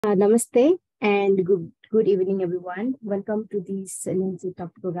Namaste and good evening, everyone. Welcome to this NENCID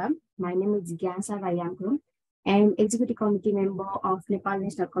Talk program. My name is Jigyasha Rai Yangkhurung. I'm Executive Committee member of Nepal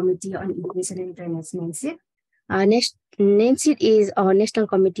National Committee on Irrigation and Drainage, NENCID. NENCID is a national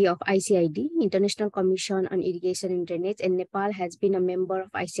committee of ICID, International Commission on Irrigation and Drainage, and Nepal has been a member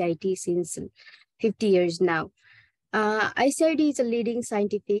of ICID since 50 years now. ICID is a leading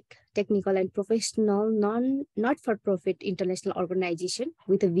scientific, technical, and professional not-for-profit international organization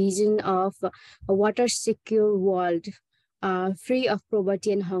with a vision of a water-secure world free of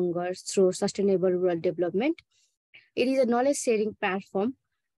poverty and hunger through sustainable rural development. It is a knowledge-sharing platform.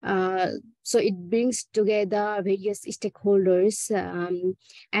 So it brings together various stakeholders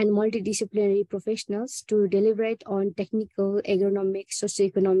and multidisciplinary professionals to deliberate on technical, agronomic,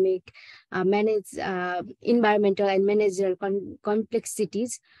 socioeconomic, environmental and managerial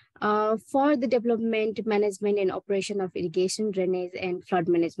complexities for the development, management, and operation of irrigation, drainage, and flood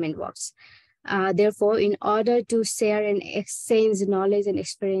management works. Therefore, in order to share and exchange knowledge and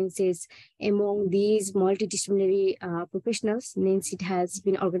experiences among these multidisciplinary professionals, NENCID has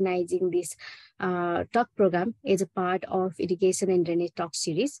been organizing this talk program as a part of Irrigation and Drainage Talk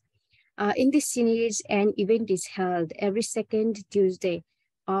series. In this series, an event is held every second Tuesday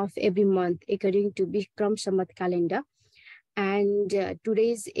of every month according to Bikram Samvat calendar. And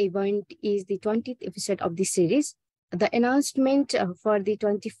today's event is the 20th episode of this series. The announcement for the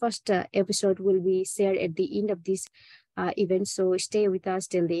 21st episode will be shared at the end of this event, so stay with us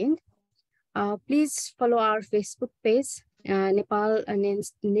till the end. Please follow our Facebook page, Nepal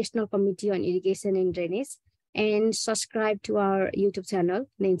National Committee on Irrigation and Drainage, and subscribe to our YouTube channel,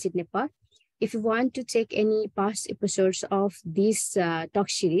 NENCID Nepal. If you want to check any past episodes of this talk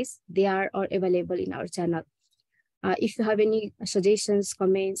series, they are all available in our channel. If you have any suggestions,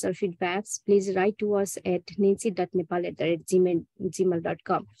 comments, or feedbacks, please write to us at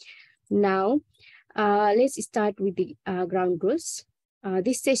nencid.nepal@gmail.com. Now, let's start with the ground rules.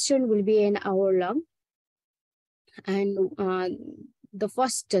 This session will be an hour long, and the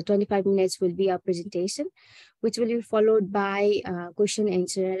first 25 minutes will be a presentation, which will be followed by question,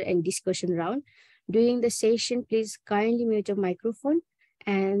 answer, and discussion round. During the session, please kindly mute your microphone.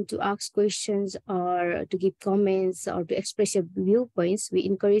 And to ask questions or to give comments or to express your viewpoints, we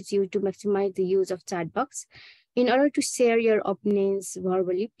encourage you to maximize the use of chat box. In order to share your opinions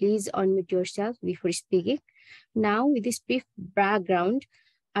verbally, please unmute yourself before speaking. Now, with this brief background,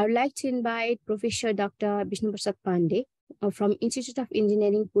 I would like to invite Professor Dr. Vishnu Pandey from Institute of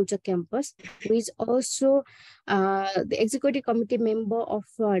Engineering, Pulchowk Campus, who is also the Executive Committee member of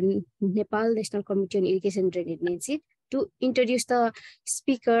Nepal National Committee on Irrigation and Drainage, NENCID, to introduce the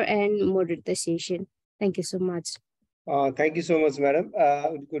speaker and moderate the session. Thank you so much. Thank you so much, madam.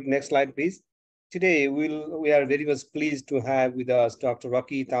 Good, next slide, please. Today, we are very much pleased to have with us Dr.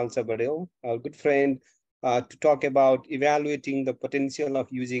 Rocky Talchabhadel, our good friend, to talk about evaluating the potential of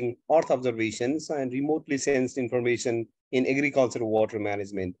using Earth observations and remotely sensed information in agricultural water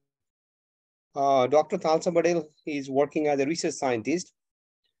management. Dr. Talchabhadel is working as a research scientist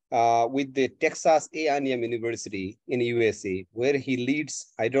with the Texas A&M University in USA, where he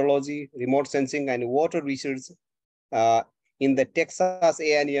leads hydrology, remote sensing, and water research in the Texas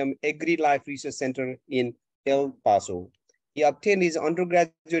A&M AgriLife Research Center in El Paso. He obtained his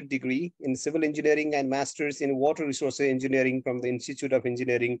undergraduate degree in civil engineering and master's in water resources engineering from the Institute of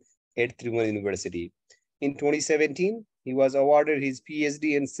Engineering at Trivuwan University. In 2017, he was awarded his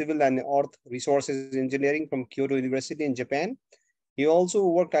PhD in civil and earth resources engineering from Kyoto University in Japan. He also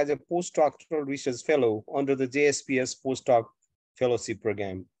worked as a postdoctoral research fellow under the JSPS postdoc fellowship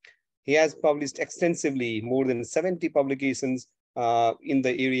program. He has published extensively, more than 70 publications in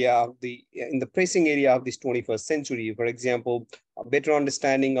the pressing area of this 21st century. For example, a better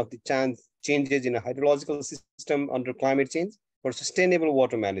understanding of the changes in a hydrological system under climate change for sustainable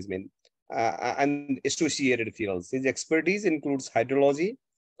water management and associated fields. His expertise includes hydrology,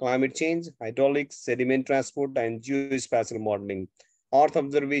 climate change, hydraulics, sediment transport, and geospatial modeling. Earth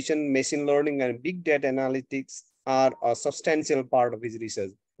observation, machine learning, and big data analytics are a substantial part of his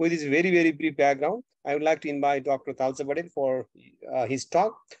research. With this very, very brief background, I would like to invite Dr. Talchabhadel for his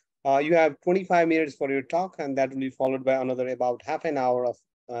talk. You have 25 minutes for your talk, and that will be followed by another about half an hour of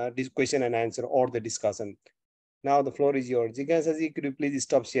this question and answer or the discussion. Now the floor is yours. Jigyasha ji, could you please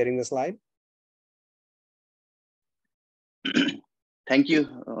stop sharing the slide? Thank you,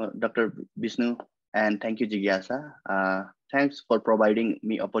 Dr. Vishnu, and thank you, Jigyasha. Thanks for providing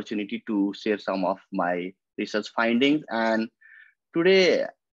me opportunity to share some of my research findings. And today,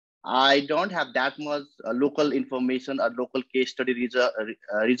 I don't have that much local information or local case study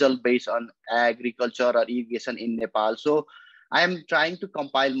result based on agriculture or irrigation in Nepal. So I am trying to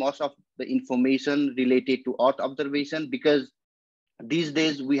compile most of the information related to Earth observation, because these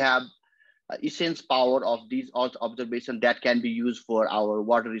days we have essence power of these Earth observation that can be used for our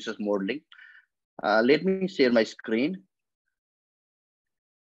water resource modeling. Let me share my screen.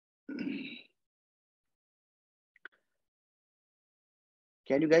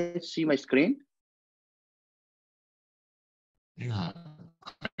 Can you guys see my screen? Yeah.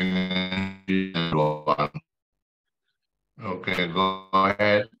 Okay, go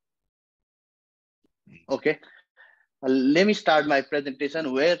ahead. Okay. Let me start my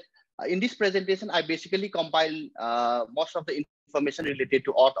presentation where in this presentation, I basically compile most of the information related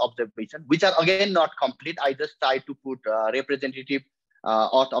to Earth observation, which are again not complete. I just try to put representative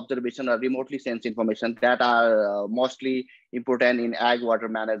Earth observation or remotely sensed information that are mostly important in ag water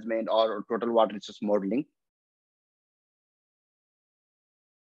management or total water resource modeling.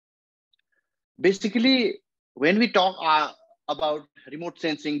 Basically, when we talk about remote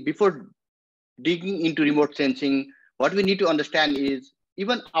sensing, before digging into remote sensing, what we need to understand is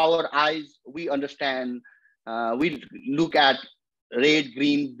even our eyes, we understand, we look at red,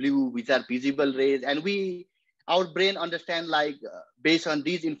 green, blue, which are visible rays, and our brain understand like based on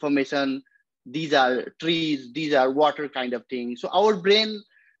these information, these are trees, these are water kind of things. So our brain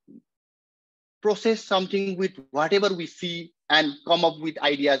process something with whatever we see and come up with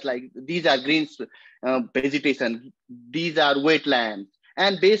ideas like these are green vegetation, these are wetlands,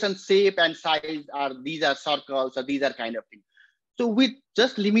 and based on shape and size these are circles or these are kind of things. So with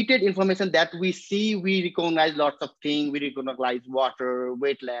just limited information that we see, we recognize lots of things. We recognize water,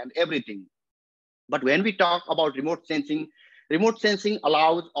 wetland, everything. But when we talk about remote sensing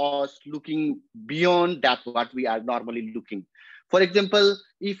allows us looking beyond that what we are normally looking. For example,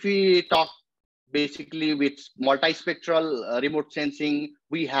 if we talk basically with multispectral remote sensing,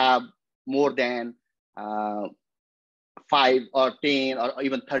 we have more than 5 or 10 or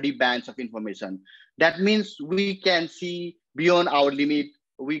even 30 bands of information. That means we can see beyond our limit.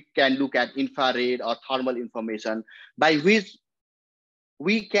 We can look at infrared or thermal information by which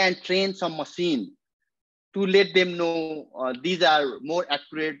we can train some machine to let them know these are more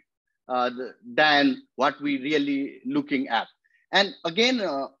accurate than what we really looking at. And again,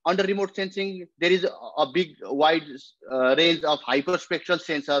 under remote sensing, there is a big wide range of hyperspectral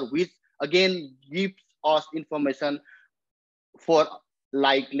sensor, which again gives us information for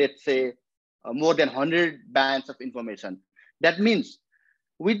like, let's say, more than 100 bands of information. That means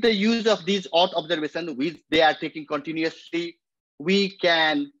with the use of these Earth observation, which they are taking continuously, we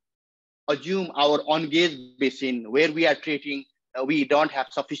can assume our on-gaze basin where we are treating, we don't have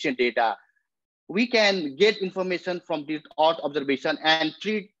sufficient data. We can get information from this Earth observation and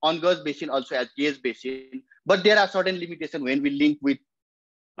treat on-gaze basin also as gaze basin. But there are certain limitations when we link with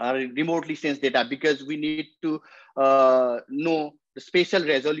remotely sensed data, because we need to know the spatial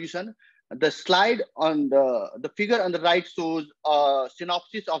resolution. The slide on the figure on the right shows a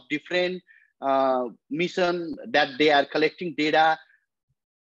synopsis of different mission that they are collecting data.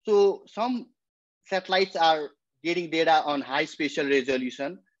 So some satellites are getting data on high spatial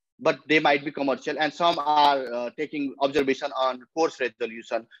resolution, but they might be commercial, and some are taking observation on coarse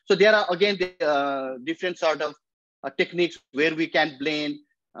resolution. So there are again different sort of techniques where we can blend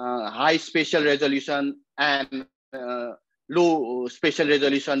high spatial resolution and low spatial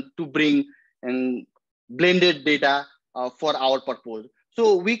resolution to bring blended data for our purpose.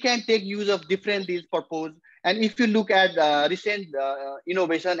 So we can take use of different these purpose. And if you look at recent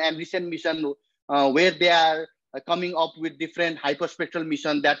innovation and recent mission where they are coming up with different hyperspectral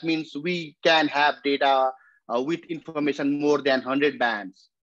mission, that means we can have data with information more than 100 bands.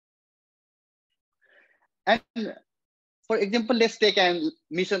 And for example, let's take a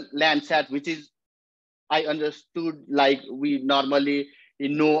mission Landsat, which is, I understood, like we normally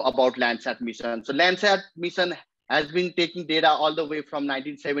know about Landsat mission. So Landsat mission has been taking data all the way from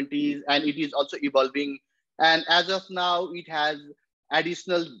 1970s, and it is also evolving. And as of now, it has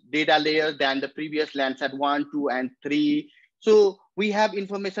additional data layers than the previous Landsat 1, 2, and 3. So we have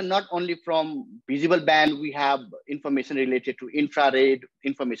information not only from visible band, we have information related to infrared,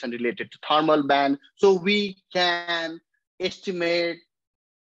 information related to thermal band. So we can estimate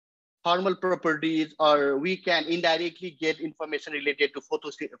thermal properties, or we can indirectly get information related to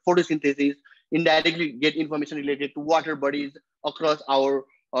photosynthesis, indirectly get information related to water bodies across our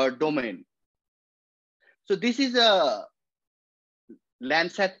domain. So this is a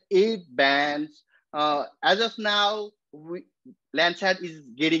Landsat 8 bands. As of now, Landsat is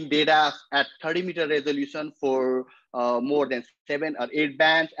getting data at 30-meter resolution for more than 7 or 8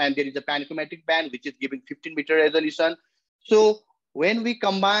 bands, and there is a panchromatic band which is giving 15-meter resolution. So when we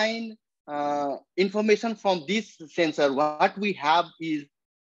combine information from this sensor, what we have is,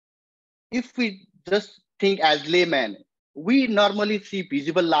 if we just think as layman, we normally see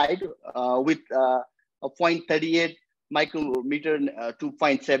visible light with a 0.38 micrometer to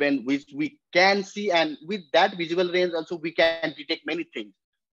 0.7, which we can see, and with that visible range also we can detect many things.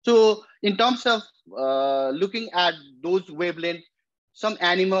 So in terms of looking at those wavelengths, some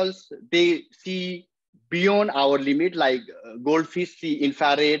animals, they see beyond our limit, like goldfish see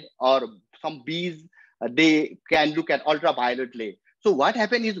infrared, or some bees, they can look at ultraviolet light. So what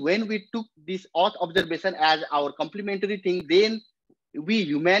happened is, when we took this Earth observation as our complementary thing, then we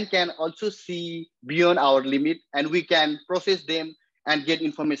human can also see beyond our limit, and we can process them and get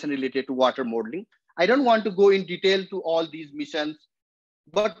information related to water modeling. I don't want to go in detail to all these missions,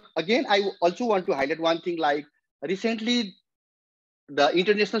 but again, I also want to highlight one thing, like recently, the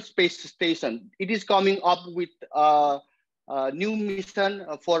International Space Station, it is coming up with a new mission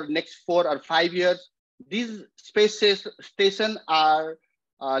for next 4 or 5 years. These space stations are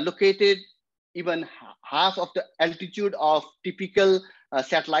located even half of the altitude of typical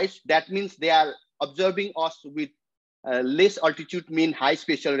satellites. That means they are observing us with less altitude, mean high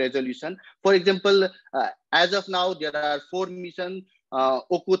spatial resolution. For example, as of now, there are 4 missions.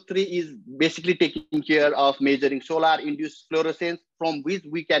 OCO3 is basically taking care of measuring solar-induced fluorescence, from which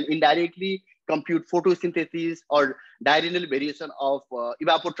we can indirectly compute photosynthesis or diurnal variation of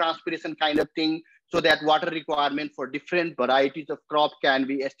evapotranspiration kind of thing, so that water requirement for different varieties of crop can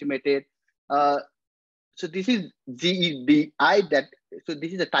be estimated. So this is GEDI, so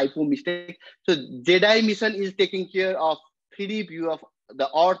this is a typo mistake. So JEDI mission is taking care of 3D view of the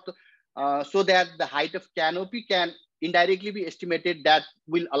Earth, so that the height of canopy can indirectly be estimated. That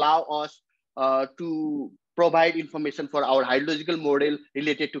will allow us to provide information for our hydrological model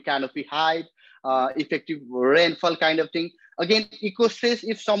related to canopy height, effective rainfall kind of thing. Again, eco-stress,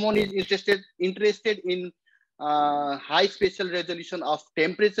 if someone is interested in high spatial resolution of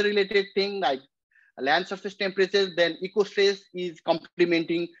temperature related thing, like land surface temperature, then eco-stress is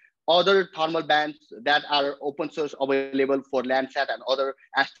complementing other thermal bands that are open source available for Landsat and other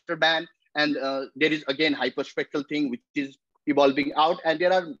aster band. And there is again hyperspectral thing which is evolving out, and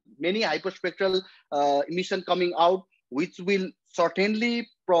there are many hyperspectral emission coming out, which will certainly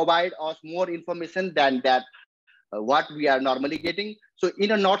provide us more information than that what we are normally getting. So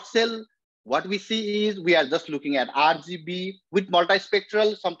in a nutshell, what we see is, we are just looking at RGB with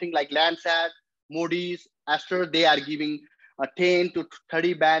multispectral, something like Landsat, MODIS, Aster, they are giving 10 to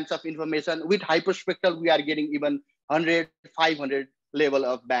 30 bands of information. With hyperspectral, we are getting even 100, 500 level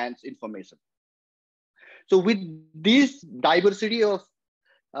of bands information. So with this diversity of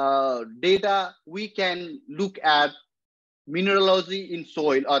data, we can look at mineralogy in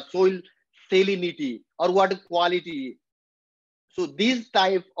soil, or soil salinity, or water quality. So these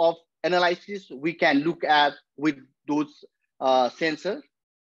type of analysis we can look at with those sensors.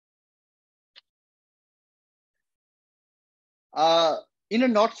 In a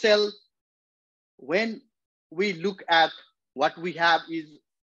nutshell, when we look at what we have is,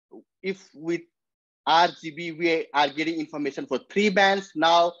 if with RGB we are getting information for 3 bands,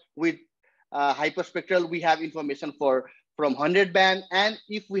 now with hyperspectral we have information for from 100 band. And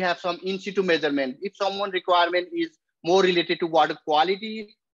if we have some in situ measurement, if someone requirement is more related to water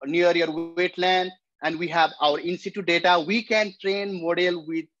quality near your wetland, and we have our in situ data, we can train model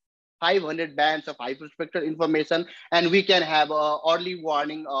with 500 bands of hyperspectral information, and we can have a early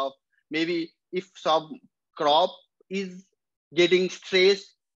warning of maybe if some crop is getting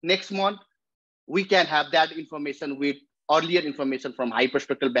stressed next month, we can have that information with earlier information from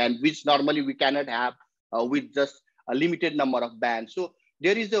hyperspectral band, which normally we cannot have with just a limited number of bands. So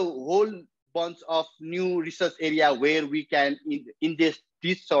there is a whole bunch of new research area where we can ingest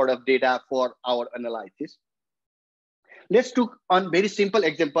this sort of data for our analysis. Let's take on very simple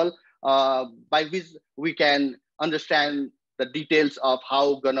example by which we can understand the details of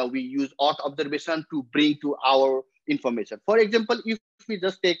how we use Earth observation to bring to our information. For example, if we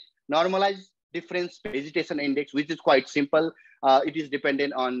just take normalized difference vegetation index, which is quite simple, it is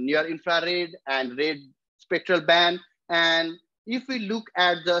dependent on near infrared and red spectral band. And if we look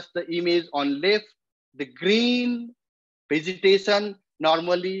at just the image on left, the green vegetation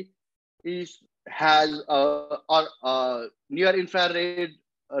normally has a near infrared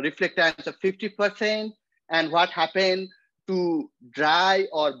reflectance of 50%. And what happened to dry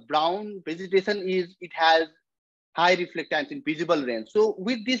or brown vegetation is it has high reflectance in visible range. So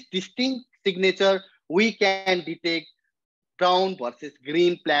with this distinct signature, we can detect brown versus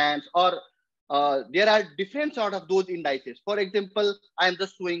green plants, or there are different sort of those indices. For example, I'm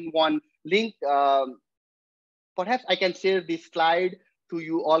just showing one link. Perhaps I can share this slide to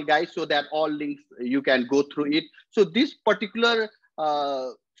you all guys so that all links you can go through it. So this particular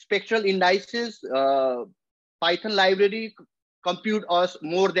spectral indices Python library compute us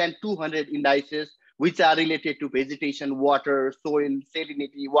more than 200 indices which are related to vegetation, water, soil,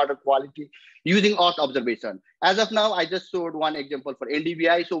 salinity, water quality, using Earth observation. As of now, I just showed one example for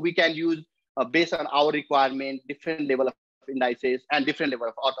NDVI, so we can use based on our requirement, different level of indices and different level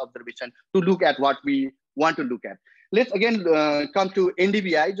of Earth observation to look at what we want to look at. Let's again come to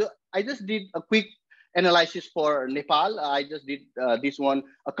NDVI. So I just did a quick analysis for Nepal. I just did this one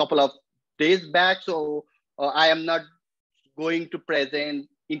a couple of days back, so I am not going to present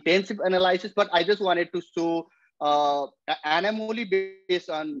intensive analysis, but I just wanted to show anomaly based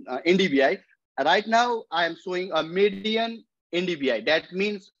on NDVI. Right now, I am showing a median NDVI. That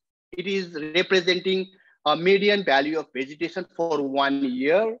means it is representing a median value of vegetation for 1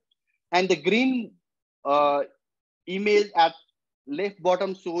 year. And the green image at left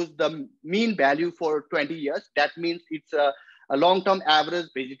bottom shows the mean value for 20 years. That means it's a long-term average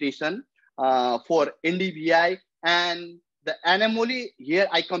vegetation for NDVI. And the anomaly here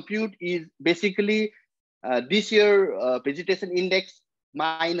I compute is basically this year vegetation index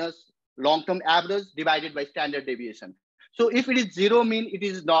minus long-term average divided by standard deviation. So if it is 0 mean, it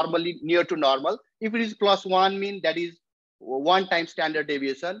is normally near to normal. If it is +1 mean, that is 1 time standard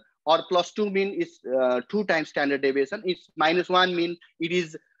deviation, or +2 mean is 2 times standard deviation. It's -1 mean it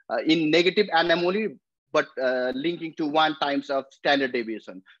is in negative anomaly, but linking to 1 times of standard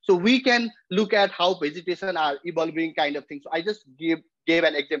deviation. So we can look at how vegetation are evolving kind of things. So I just gave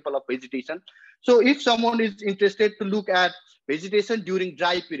an example of vegetation. So if someone is interested to look at vegetation during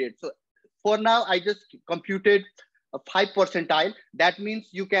dry period, so for now, I just computed a 5 percentile. That means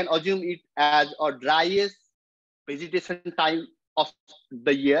you can assume it as a driest vegetation time of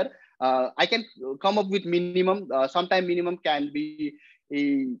the year. I can come up with minimum. Sometimes minimum can be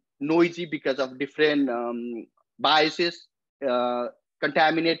noisy because of different biases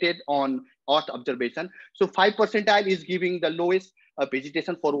contaminated on Earth observation. So 5 percentile is giving the lowest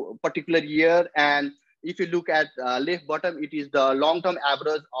vegetation for a particular year. And if you look at left bottom, it is the long-term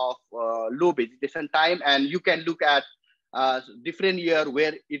average of low vegetation time. And you can look at different year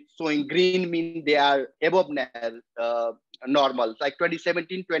where it's showing green mean they are above normal. Like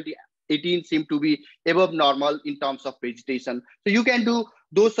 2017, 2018 seem to be above normal in terms of vegetation. So you can do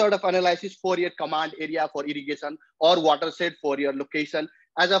those sort of analysis for your command area for irrigation or watershed for your location.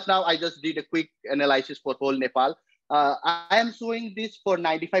 As of now, I just did a quick analysis for whole Nepal. I am showing this for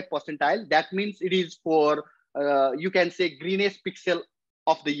 95 percentile. That means it is for, you can say, greenest pixel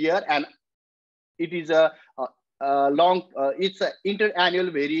of the year. And it is it's an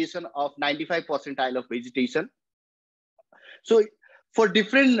interannual variation of 95 percentile of vegetation. So for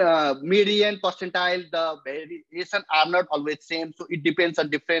different median percentile, the variation are not always same. So it depends on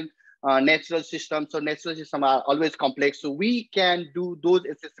different natural systems. So natural systems are always complex. So we can do those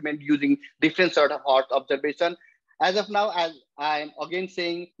assessments using different sort of Earth observation. As of now, as I'm again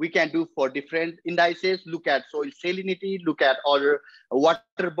saying, we can do for different indices, look at soil salinity, look at other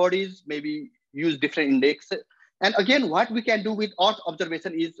water bodies, maybe use different indexes. And again, what we can do with Earth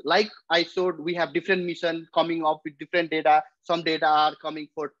observation is, like I showed, we have different missions coming up with different data. Some data are coming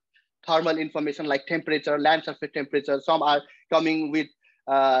for thermal information like temperature, land surface temperature. Some are coming with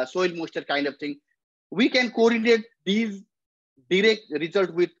soil moisture kind of thing. We can correlate these direct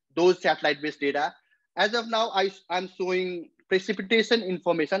results with those satellite-based data. As of now, I'm showing precipitation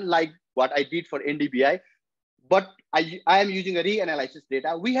information like what I did for NDVI, but I am using a reanalysis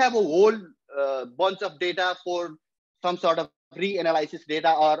data. We have a whole bunch of data for some sort of reanalysis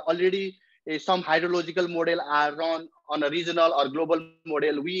data, or already some hydrological model are run on a regional or global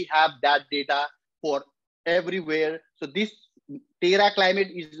model. We have that data for everywhere. So this Terra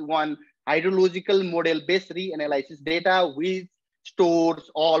Climate is one hydrological model based reanalysis data which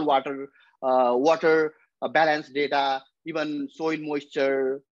stores all water balance data, even soil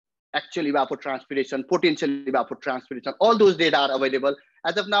moisture, actual evapotranspiration, potential evapotranspiration, all those data are available.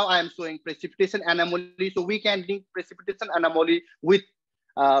 As of now, I am showing precipitation anomaly. So we can link precipitation anomaly with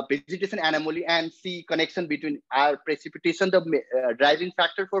vegetation anomaly and see connection between our precipitation, the driving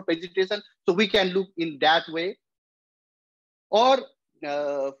factor for vegetation. So we can look in that way. Or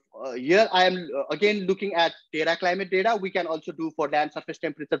here I am again looking at Terra Climate data. We can also do for land surface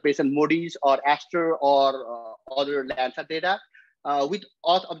temperature based on MODIS or ASTER or other Landsat data. With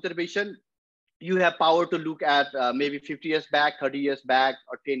Earth observation, you have power to look at maybe 50 years back, 30 years back,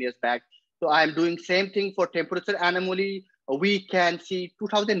 or 10 years back. So I'm doing same thing for temperature anomaly. We can see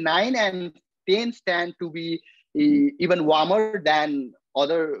 2009 and 10 stand to be even warmer than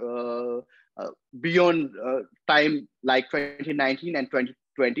other beyond time like 2019 and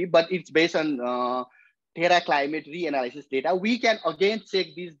 2020, but it's based on Terra climate reanalysis data. We can again check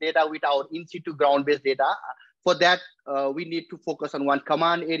this data with our in situ ground-based data. For that, we need to focus on one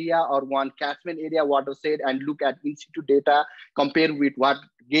command area or one catchment area watershed and look at in situ data, compare with what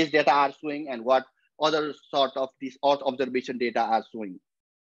gauge data are showing and what other sort of these Earth observation data are showing.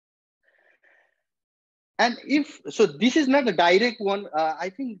 And if, so this is not a direct one, I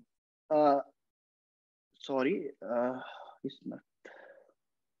think, sorry, it's not.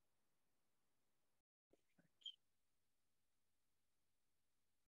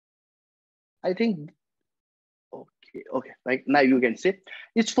 I think, okay, like now you can see,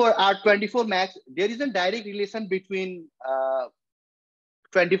 it's for R24 max, there is a direct relation between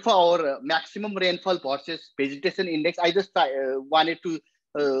 24-hour maximum rainfall versus vegetation index. I just wanted to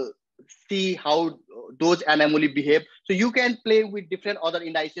see how those anomaly behave. So you can play with different other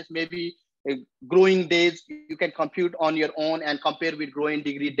indices, maybe growing days, you can compute on your own and compare with growing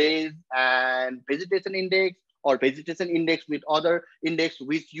degree days and vegetation index, or vegetation index with other index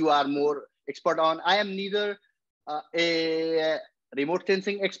which you are more expert on. I am neither a remote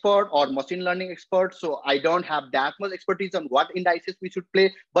sensing expert or machine learning expert, so I don't have that much expertise on what indices we should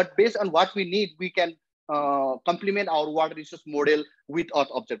play, but based on what we need, we can complement our water resource model with Earth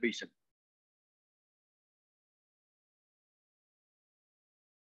observation.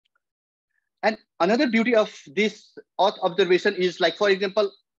 And another beauty of this Earth observation is, like, for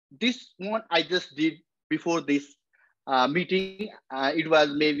example, this one I just did before this meeting. It was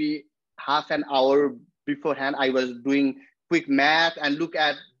maybe half an hour beforehand. I was doing quick math and look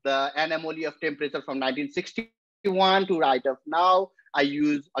at the anomaly of temperature from 1961 to right up now. I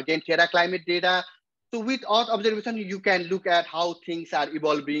use, again, Terra climate data. So with Earth observation, you can look at how things are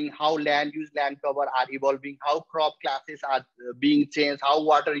evolving, how land use, land cover are evolving, how crop classes are being changed, how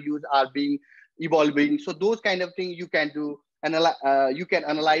water use are being evolving. So those kind of things you can do, you can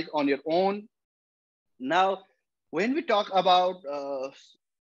analyze on your own. Now, when we talk about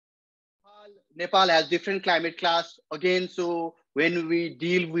Nepal has different climate class again. So when we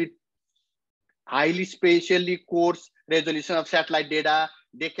deal with highly spatially coarse resolution of satellite data,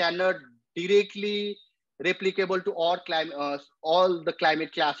 they cannot directly replicable to all the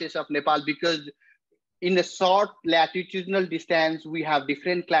climate classes of Nepal, because in a short latitudinal distance, we have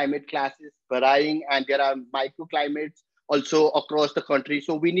different climate classes varying, and there are microclimates also across the country.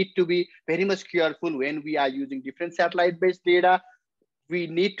 So we need to be very much careful when we are using different satellite-based data. We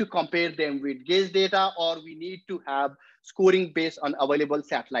need to compare them with gauge data, or we need to have scoring based on available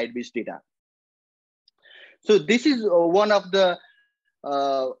satellite-based data. So this is one of the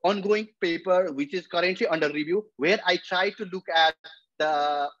ongoing paper, which is currently under review, where I try to look at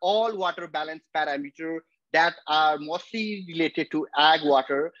the all water balance parameter that are mostly related to ag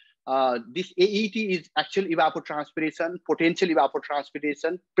water. This AET is actual evapotranspiration, potential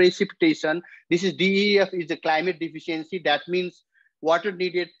evapotranspiration, precipitation. This is DEF is the climate deficiency. That means water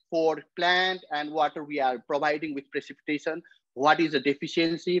needed for plant and water we are providing with precipitation. What is the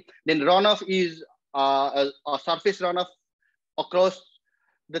deficiency? Then runoff is a surface runoff across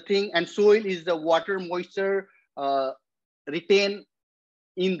the thing, and soil is the water moisture retained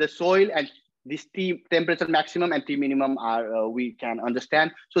in the soil, and this T temperature maximum and T minimum are we can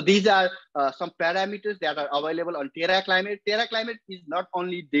understand. So these are some parameters that are available on Terra climate. Terra climate is not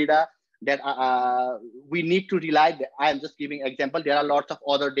only data that we need to rely. I am just giving example. There are lots of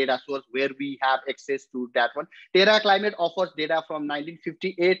other data sources where we have access to that one. Terra climate offers data from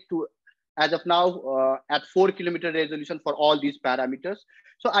 1958 to as of now at 4 kilometer resolution for all these parameters.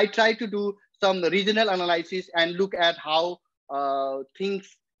 So I try to do some regional analysis and look at how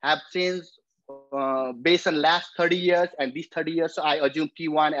things have changed based on last 30 years and these 30 years. So I assume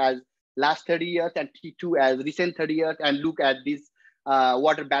T1 as last 30 years and T2 as recent 30 years, and look at this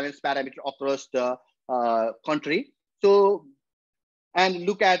water balance parameter across the country. So, and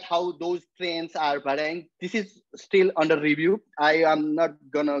look at how those trends are varying. This is still under review. I am not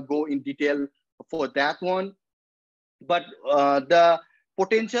gonna go in detail for that one, but the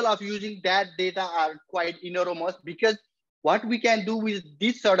potential of using that data are quite enormous, because what we can do with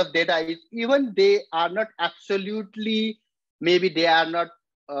this sort of data is, even they are not absolutely, maybe they are not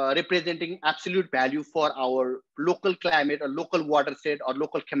representing absolute value for our local climate or local watershed or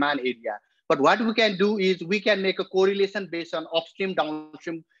local command area. But what we can do is we can make a correlation based on upstream,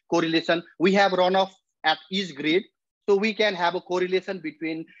 downstream correlation. We have runoff at each grid. So we can have a correlation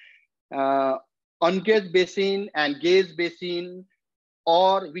between ungauged basin and gauged basin,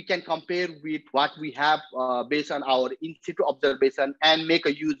 or we can compare with what we have based on our in situ observation and make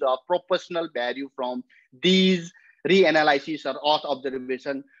a use of proportional value from these reanalysis or Earth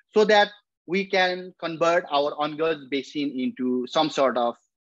observation, so that we can convert our on-gauge basin into some sort of,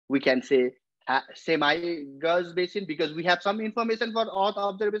 we can say, semi-gauge basin, because we have some information for Earth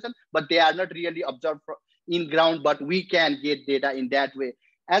observation, but they are not really observed in ground, but we can get data in that way.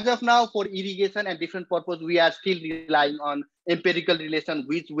 As of now, for irrigation and different purpose, we are still relying on empirical relation,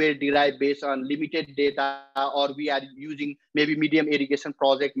 which were derived based on limited data, or we are using maybe medium irrigation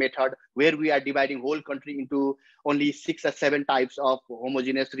project method, where we are dividing whole country into only 6 or 7 types of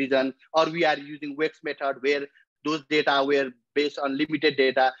homogeneous region, or we are using WEX method, where those data were based on limited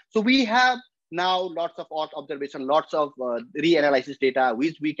data. So we have now lots of Earth observation, lots of reanalysis data,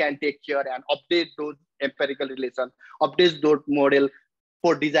 which we can take care and update those empirical relations, update those model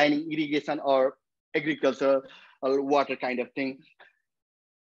for designing irrigation or agriculture or water kind of thing.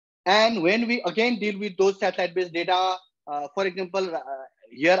 And when we again deal with those satellite-based data, for example,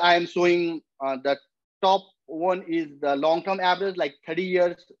 here I am showing the top one is the long-term average, like 30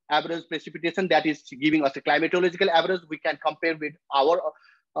 years average precipitation, that is giving us a climatological average. We can compare with our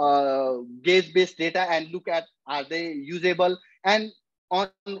gauge-based data and look at, are they usable? And on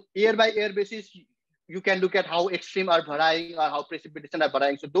year-by-year basis, you can look at how extreme are varying or how precipitation are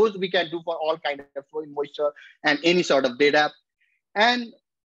varying. So those we can do for all kind of soil moisture and any sort of data. And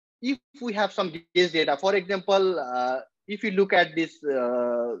if we have some gauge data, for example, if you look at this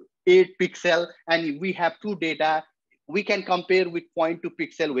 8 pixel and we have 2 data, we can compare with 0.2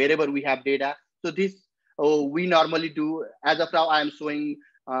 pixel wherever we have data. So this we normally do. As of now, I am showing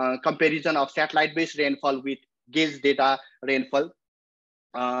comparison of satellite-based rainfall with gauge data rainfall.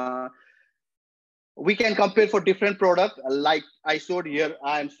 We can compare for different product, like I showed here,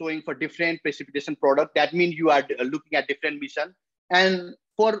 I am showing for different precipitation product. That means you are looking at different mission. And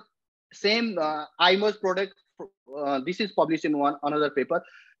for same IMERS product, this is published in another paper,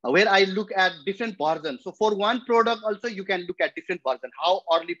 where I look at different versions. So for one product also, you can look at different version, how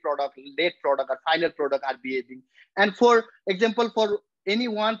early product, late product, or final product are behaving. And for example, for any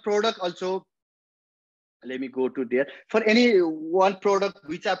one product also, let me go to there. For any one product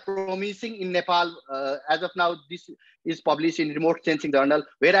which are promising in Nepal, as of now, this is published in Remote Sensing Journal,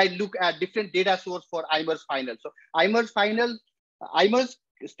 where I look at different data source for IMERS final. So IMERS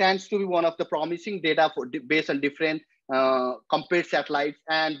stands to be one of the promising data for based on different compared satellites,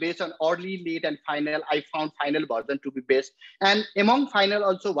 and based on early, late, and final, I found final version to be best. And among final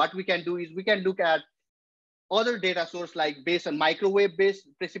also, what we can do is we can look at other data source, like based on microwave-based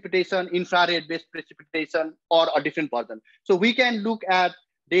precipitation, infrared-based precipitation, or a different version. So we can look at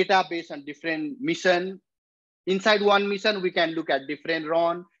data based on different mission. Inside one mission, we can look at different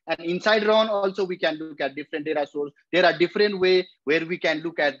run, and inside run also we can look at different data source. There are different ways where we can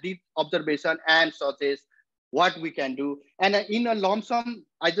look at deep observation and such as what we can do. And in a lump sum,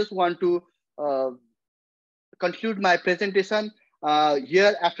 I just want to conclude my presentation.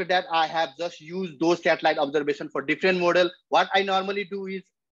 Here after that, I have just used those satellite observation for different model. What I normally do is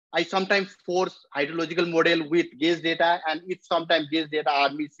I sometimes force hydrological model with gauge data, and if sometimes gauge data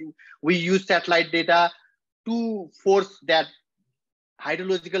are missing, we use satellite data to force that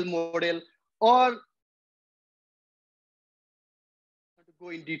hydrological model. Or to go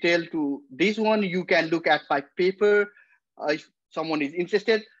in detail to this one, you can look at my paper if someone is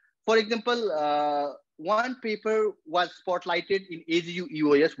interested. For example, one paper was spotlighted in AGU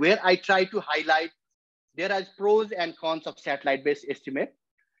EOS, where I try to highlight there are pros and cons of satellite-based estimate,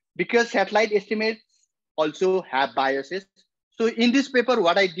 because satellite estimates also have biases. So in this paper,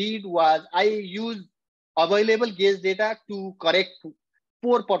 what I did was I used available gauge data to correct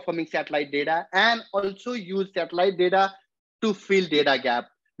poor performing satellite data, and also use satellite data to fill data gap.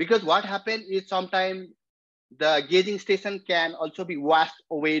 Because what happened is sometimes the gauging station can also be washed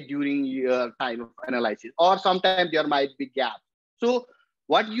away during your time of analysis, or sometimes there might be gaps. So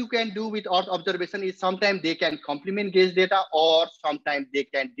what you can do with Earth observation is sometimes they can complement gauge data, or sometimes they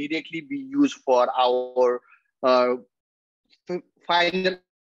can directly be used for our final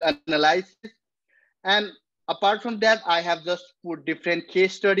analysis. And apart from that, I have just put different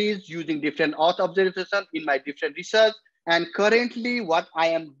case studies using different Earth observation in my different research. And currently what I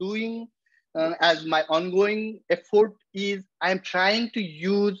am doing as my ongoing effort is I'm trying to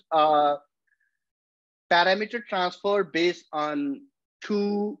use parameter transfer based on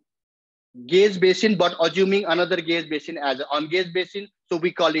 2 gauge basin, but assuming another gauge basin as an on-gauge basin. So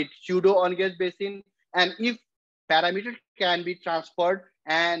we call it pseudo on-gauge basin. And if parameter can be transferred,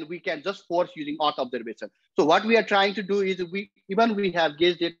 and we can just force using Earth observation. So what we are trying to do is we have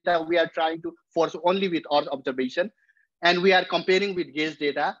gauge data, we are trying to force only with Earth observation, and we are comparing with gauge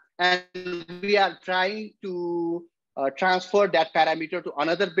data, and we are trying to transfer that parameter to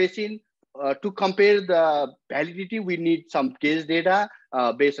another basin. To compare the validity, we need some gauge data.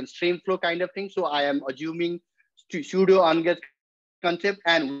 based on stream flow kind of thing. So I am assuming pseudo ungauge concept,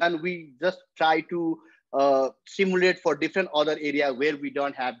 and when we just try to simulate for different other area where we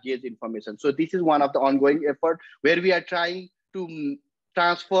don't have gauge information. So this is one of the ongoing effort where we are trying to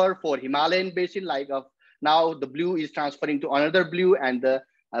transfer for Himalayan basin, like now the blue is transferring to another blue, and the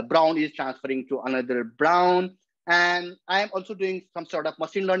brown is transferring to another brown. And I am also doing some sort of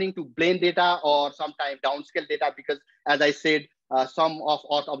machine learning to blend data or sometimes downscale data, because as I said, some of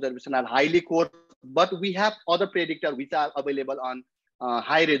Earth observation are highly coarse, but we have other predictors which are available on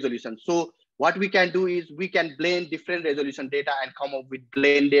high resolution. So what we can do is we can blend different resolution data and come up with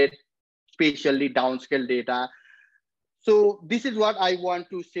blended, spatially downscale data. So this is what I want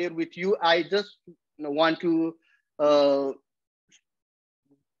to share with you. I just want to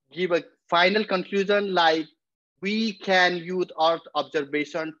give a final conclusion, like we can use Earth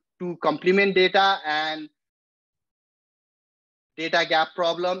observation to complement data and data gap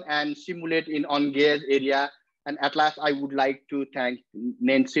problem and simulate in on-gauge area. And at last, I would like to thank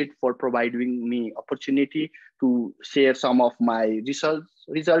NENCID for providing me opportunity to share some of my result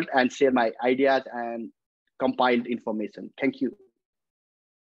and share my ideas and compiled information. Thank you.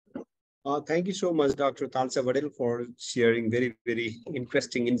 Thank you so much, Dr. Talchabhadel, for sharing very, very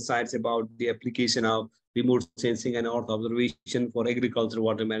interesting insights about the application of remote sensing and Earth observation for agriculture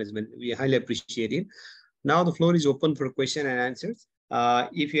water management. We highly appreciate it. Now the floor is open for question and answers.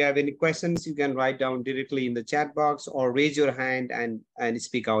 If you have any questions, you can write down directly in the chat box or raise your hand and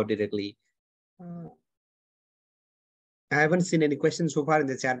speak out directly. I haven't seen any questions so far in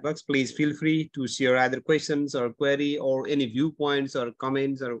the chat box. Please feel free to share either questions or query or any viewpoints or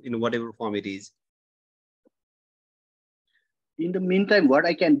comments or in whatever form it is. In the meantime, what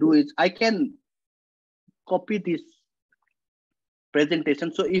I can do is I can copy this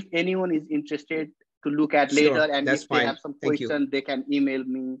presentation. So if anyone is interested to look at later, and if they have some questions, they can email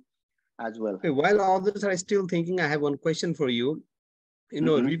me as well. Okay, while others are still thinking, I have one question for you. You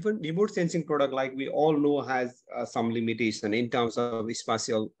know, remote sensing product, like we all know, has some limitation in terms of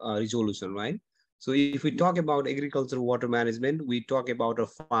spatial resolution, right? So if we talk about agriculture water management, we talk about a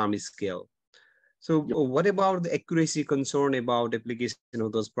farm scale. So what about the accuracy concern about application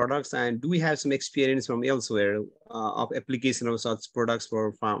of those products? And do we have some experience from elsewhere of application of such products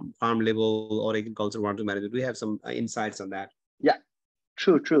for farm level or agriculture water management? Do we have some insights on that? Yeah,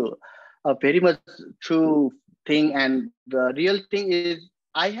 true. Very much true thing. And the real thing is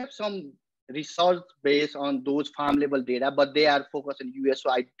I have some results based on those farm level data, but they are focused in US, so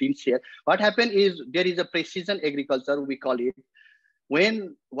I didn't share. What happened is there is a precision agriculture, we call it.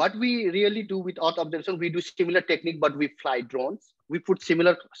 When what we really do with Earth observation, we do similar technique, but we fly drones. We put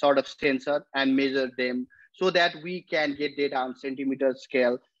similar sort of sensor and measure them so that we can get data on centimeter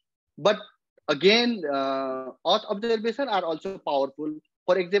scale. But again, Earth observation are also powerful.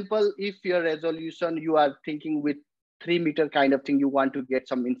 For example, if your resolution, you are thinking with 3 meter kind of thing, you want to get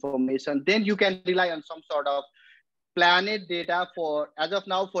some information, then you can rely on some sort of planet data. For as of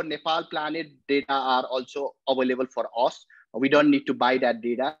now, for Nepal, planet data are also available for us. We don't need to buy that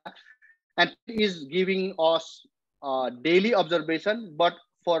data. And it is giving us daily observation, but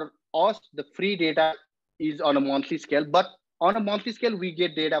for us, the free data is on a monthly scale. But on a monthly scale, we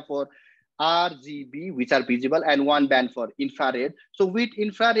get data for RGB, which are visible, and one band for infrared. So with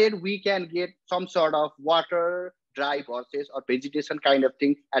infrared, we can get some sort of water, dry process, or vegetation kind of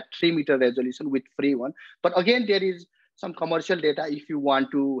thing at 3 meter resolution with free one. But again, there is some commercial data if you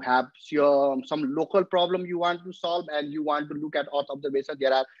want to have some local problem you want to solve and you want to look at Earth observation.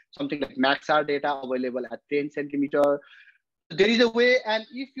 There are something like Maxar data available at 10 centimeter. There is a way, and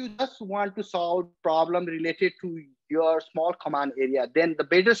if you just want to solve problem related to your small command area, then the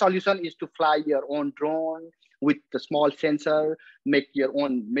better solution is to fly your own drone with the small sensor, make your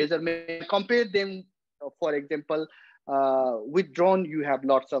own measurement, compare them. For example, with drone, you have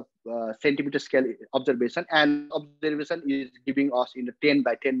lots of centimeter scale observation, and observation is giving us in the 10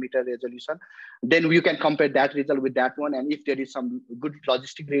 by 10 meter resolution. Then you can compare that result with that one. And if there is some good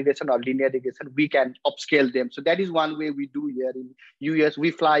logistic regression or linear regression, we can upscale them. So that is one way we do here in US.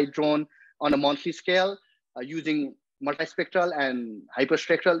 We fly drone on a monthly scale using multispectral and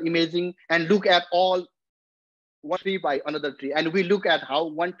hyperspectral imaging and look at all one tree by another tree. And we look at how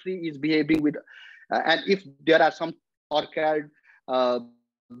one tree is behaving with, and if there are some orchid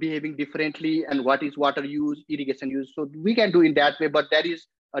behaving differently, and what is water use, irrigation use. So we can do in that way, but that is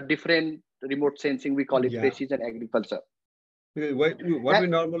a different remote sensing. We call it precision agriculture. What we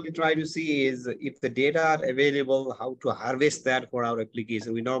normally try to see is if the data are available, how to harvest that for our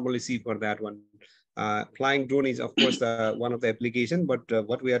application. We normally see for that one. Flying drone is, of course, one of the application, but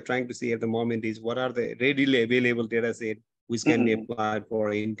what we are trying to see at the moment is what are the readily available data set which can be applied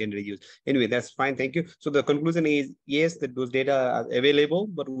for intended use. Anyway, that's fine. Thank you. So the conclusion is, yes, that those data are available,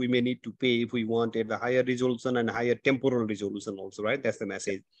 but we may need to pay if we wanted a higher resolution and higher temporal resolution also, right? That's the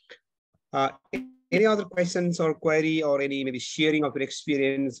message. Any other questions or query or any maybe sharing of your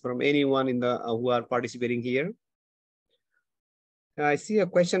experience from anyone in the who are participating here? I see a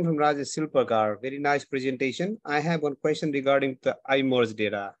question from Rajesh Silpakar. Very nice presentation. I have one question regarding the iMERGE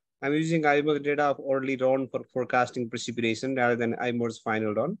data. I'm using iMERGE data of early run for forecasting precipitation rather than iMERGE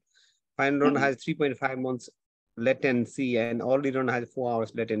final run. Final run has 3.5 months latency and early run has 4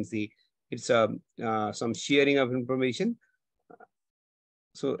 hours latency. It's some sharing of information.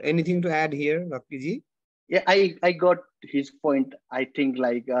 So anything to add here, Rakiji? Yeah, I got his point. I think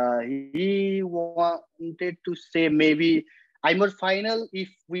like he wanted to say maybe iMERGE final, if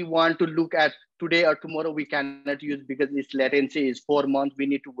we want to look at today or tomorrow, we cannot use because its latency is 4 months. We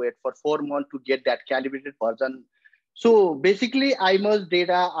need to wait for 4 months to get that calibrated version. So basically iMERGE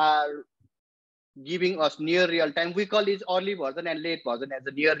data are giving us near real time. We call this early version and late version as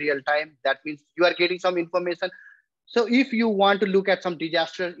a near real time. That means you are getting some information. So if you want to look at some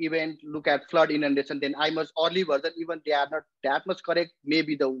disaster event, look at flood inundation, then iMERGE early version, even they are not that much correct,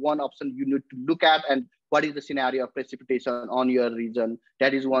 maybe the one option you need to look at, and what is the scenario of precipitation on your region.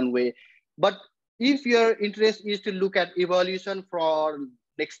 That is one way. But if your interest is to look at evolution for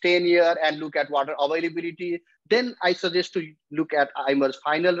next 10 years and look at water availability, then I suggest to look at iMERGE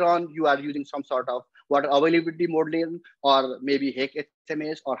final run. You are using some sort of water availability modeling or maybe HEC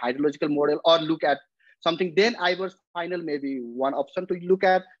HMS or hydrological model, or look at something, then iMERGE final may be one option to look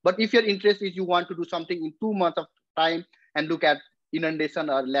at. But if your interest is you want to do something in 2 months of time and look at inundation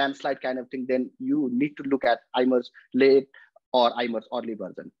or landslide kind of thing, then you need to look at iMERGE late or iMERGE early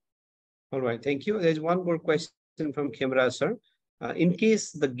version. All right, thank you. There's one more question from Khemra, sir. In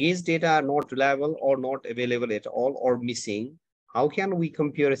case the gauge data are not reliable or not available at all or missing, how can we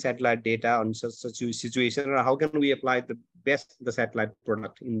compare satellite data on such a situation, or how can we apply the best the satellite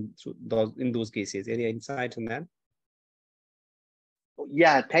product in those cases? Any insight on that?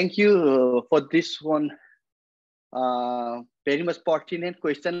 Yeah, thank you for this one. Very much pertinent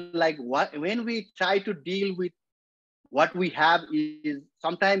question. Like when we try to deal with what we have is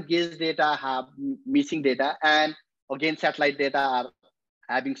sometimes gauge data have missing data, and again satellite data are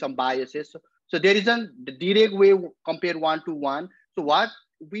having some biases. So there isn't the direct way compare 1 to 1. So what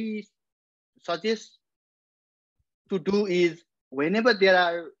we suggest to do is whenever there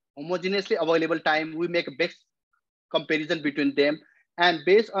are homogeneously available time, we make a best comparison between them, and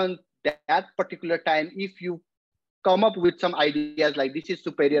based on that particular time, if you come up with some ideas like this is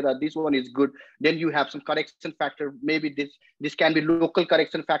superior or this one is good, then you have some correction factor. Maybe this can be local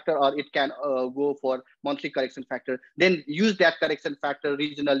correction factor, or it can go for monthly correction factor. Then use that correction factor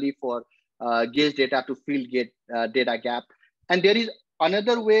regionally for gauge data to fill data gap. And there is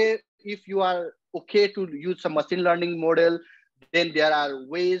another way, if you are okay to use some machine learning model, then there are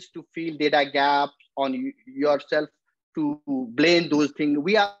ways to fill data gaps on yourself to blend those things.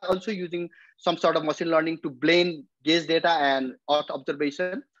 We are also using some sort of machine learning to blend gauge data and Earth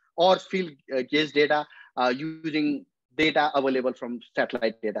observation, or fill gauge data using data available from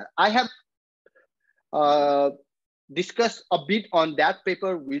satellite data. I have discussed a bit on that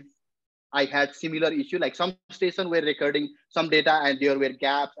paper with I had similar issue, like some stations were recording some data and there were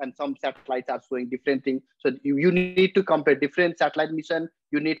gaps, and some satellites are showing different things. So you need to compare different satellite mission.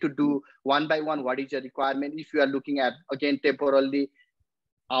 You need to do one by one, what is your requirement. If you are looking at, again, temporally,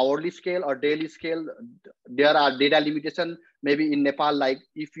 hourly scale or daily scale, there are data limitation. Maybe in Nepal, like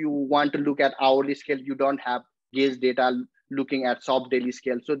if you want to look at hourly scale, you don't have gauge data looking at soft daily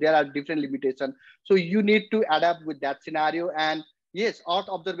scale. So there are different limitations. So you need to adapt with that scenario. And yes, Earth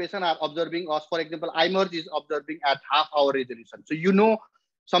observation are observing us. For example, iMERGE is observing at half-hour resolution. So you know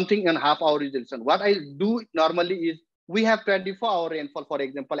something in half-hour resolution. What I do normally is we have 24-hour rainfall, for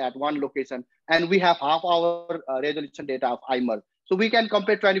example, at one location, and we have half-hour resolution data of iMERGE. So we can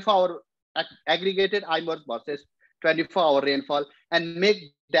compare 24-hour aggregated iMERGE versus 24-hour rainfall and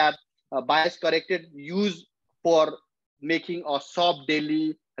make that bias-corrected use for making a soft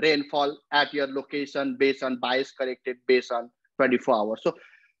daily rainfall at your location based on bias-corrected based on 24 hours. So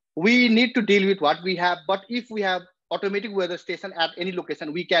we need to deal with what we have, but if we have automatic weather station at any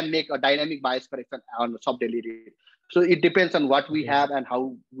location, we can make a dynamic bias correction on sub-daily rate. So it depends on what we have and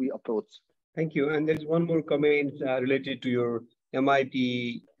how we approach. Thank you. And there's one more comment related to your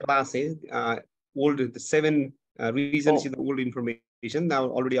MIT classes. The 7 regions in the old information. Now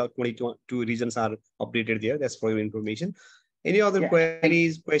already our 22 regions are updated there. That's for your information. Any other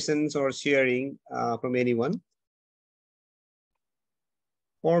queries, questions, or sharing from anyone?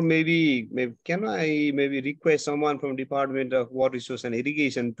 Or maybe can I request someone from Department of Water Resource and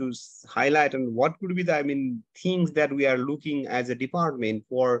Irrigation to highlight on what could be the things that we are looking as a department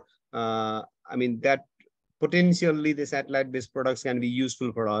for that potentially the satellite-based products can be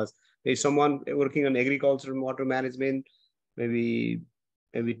useful for us. If someone working on agriculture and water management, maybe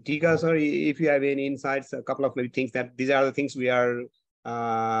Tika, sorry, if you have any insights, a couple of maybe things that these are the things we are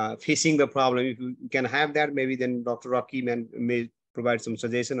facing the problem. If you can have that, maybe then Dr. Rocky may provide some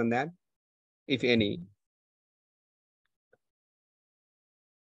suggestion on that, if any.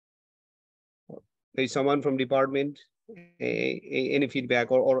 Maybe someone from department, any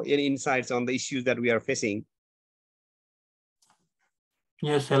feedback or any insights on the issues that we are facing.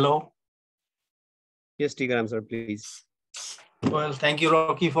 Yes, hello. Yes, Tika, sir, please. Well, thank you,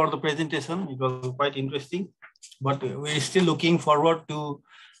 Rocky, for the presentation. It was quite interesting, but we're still looking forward to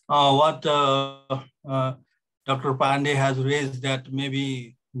what Dr. Pandey has raised, that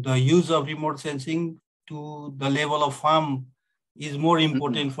maybe the use of remote sensing to the level of farm is more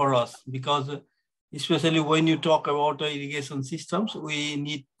important for us, because especially when you talk about the irrigation systems, we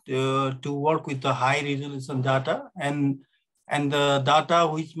need to work with the high resolution data and the data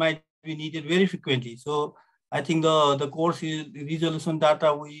which might be needed very frequently. So I think the coarse resolution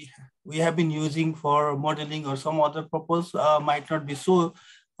data we have been using for modeling or some other purpose might not be so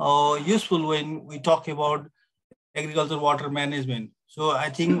useful when we talk about agricultural water management. So I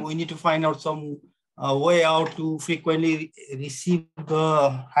think we need to find out some way out to frequently receive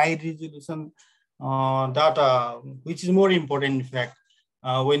the high resolution data, which is more important, in fact,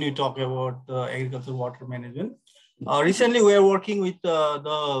 when we talk about agricultural water management. Recently, we are working with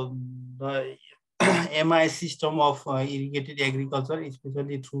the MI system of irrigated agriculture,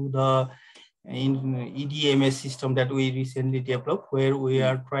 especially through the EDMS system that we recently developed, where we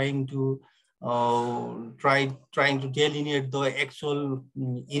are trying to trying to delineate the actual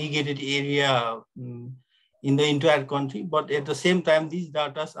irrigated area in the entire country. But at the same time, these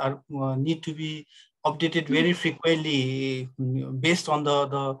data are need to be updated very frequently based on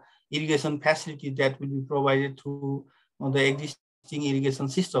the irrigation facility that will be provided through the existing irrigation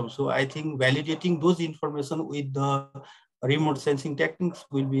system. So I think validating those information with the remote sensing techniques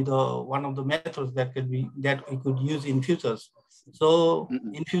will be the one of the methods that we could use in futures. So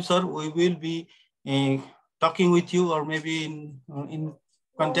in future we will be talking with you, or maybe in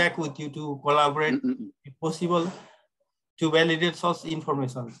contact with you to collaborate if possible to validate such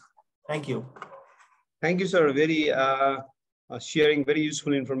information. Thank you. Thank you, sir. Very sharing very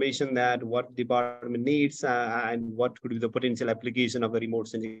useful information that what department needs and what could be the potential application of the remote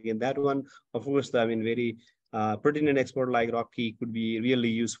sensing in that one. Of course, very pertinent expert like Rocky could be really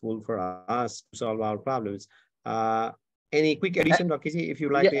useful for us to solve our problems. Any quick addition, Rocky, if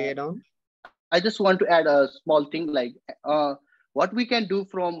you'd like to add on? I just want to add a small thing, like what we can do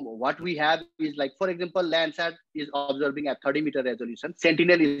from what we have is, like, for example, Landsat is observing at 30-meter resolution.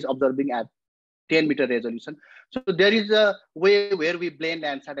 Sentinel is observing at 10-meter resolution. So there is a way where we blend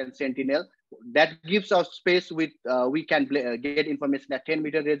Landsat and Sentinel that gives us space with, we can get information at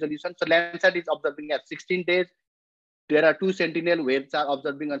 10-meter resolution. So Landsat is observing at 16 days. There are 2 Sentinel waves are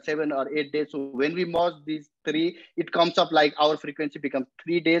observing on 7 or 8 days. So when we merge these 3, it comes up like our frequency becomes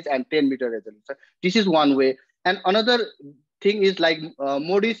 3 days and 10-meter resolution. This is one way. And another thing is like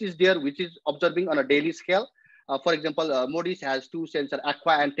MODIS is there, which is observing on a daily scale. For example, MODIS has 2 sensors,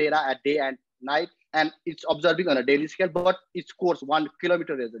 Aqua and Terra, at day and night, and it's observing on a daily scale, but its course 1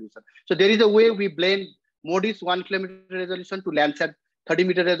 kilometer resolution. So there is a way we blend MODIS 1 kilometer resolution to Landsat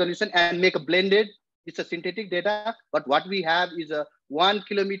 30-meter resolution and make a blended. It's a synthetic data, but what we have is a 1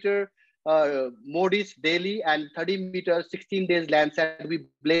 kilometer MODIS daily and 30-meter 16 days Landsat. We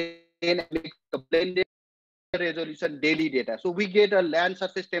blend and make a blended resolution daily data. So we get a land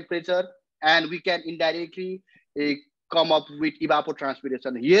surface temperature, and we can indirectly come up with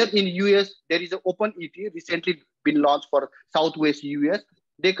evapotranspiration. Here in US, there is an open ET recently been launched for Southwest US.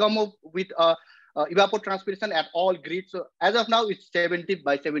 They come up with evapotranspiration at all grids. So as of now, it's 70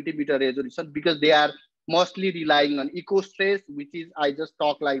 by 70 meter resolution, because they are mostly relying on EcoStress, which is, I just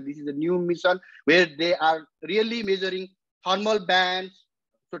talked like this is a new mission where they are really measuring thermal bands,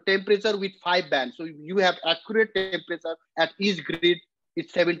 so temperature with 5 bands. So you have accurate temperature at each grid.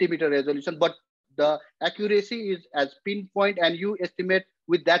 It's 70 meter resolution, but the accuracy is as pinpoint, and you estimate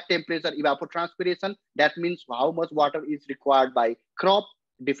with that temperature evapotranspiration. That means how much water is required by crop,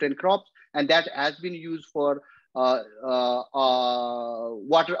 different crops, and that has been used for water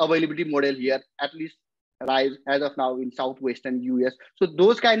availability model here, at least as of now in Southwestern US. So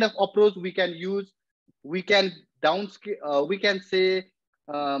those kind of approach we can use. We can downscale, we can say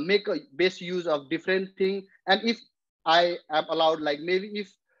make a best use of different things. And if I am allowed, like maybe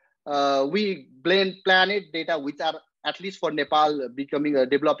if we blend planet data, which are at least for Nepal becoming a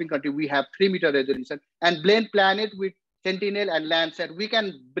developing country, we have 3-meter resolution, and blend planet with Sentinel and Landsat, we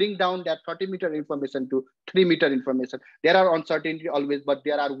can bring down that 30-meter information to 3-meter information. There are uncertainty always, but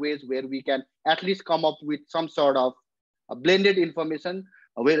there are ways where we can at least come up with some sort of blended information,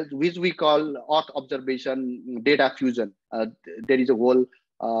 which we call Earth observation data fusion. There is a whole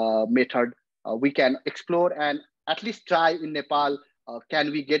method we can explore and at least try in Nepal.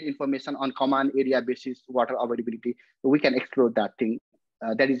 Can we get information on command area basis, water availability? So we can explore that thing.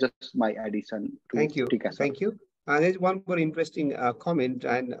 That is just my addition. Thank you. Thank you. There's one more interesting comment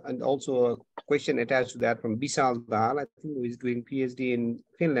and also a question attached to that from Vishal Dal. I think he's doing PhD in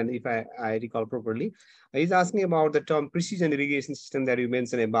Finland, if I recall properly. He's asking about the term precision irrigation system that you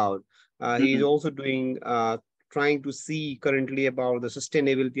mentioned about. He's also doing trying to see currently about the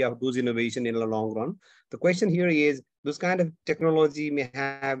sustainability of those innovation in the long run. The question here is, those kind of technology may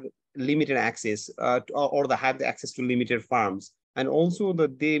have limited access or they have the access to limited farms. And also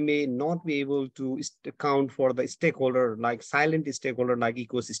that they may not be able to account for the stakeholder, like silent stakeholder, like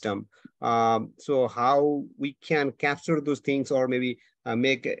ecosystem. So how we can capture those things or maybe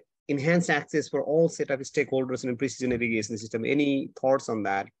make enhanced access for all set of stakeholders in a precision irrigation system. Any thoughts on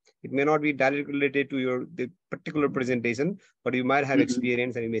that? It may not be directly related to the particular presentation, but you might have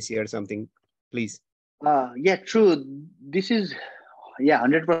experience and you may share something, please. Yeah, true. This is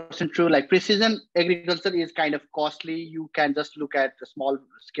 100% true. Like precision agriculture is kind of costly. You can just look at a small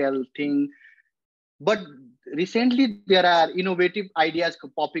scale thing. But recently there are innovative ideas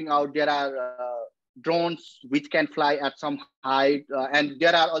popping out. There are drones which can fly at some height, and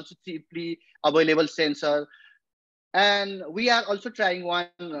there are also cheaply available sensors. And we are also trying one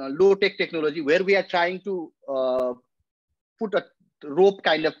low-tech technology where we are trying to put a rope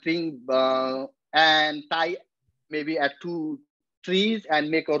kind of thing and tie maybe at 2 trees and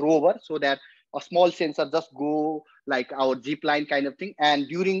make a rover so that a small sensor just go like our zip line kind of thing, and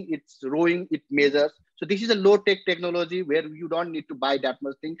during its rowing it measures. So this is a low tech technology where you don't need to buy that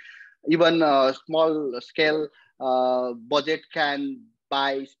much thing. Even a small scale budget can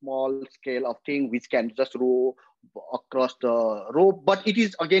buy small scale of thing which can just row across the rope, but it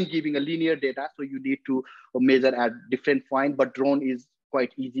is again giving a linear data, so you need to measure at different point. But drone is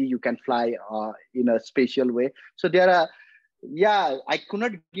quite easy, you can fly in a spatial way. So there are, I could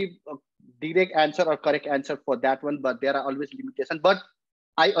not give a direct answer or correct answer for that one, but there are always limitations. But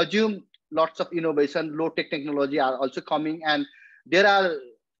I assume lots of innovation, low tech technology are also coming, and there are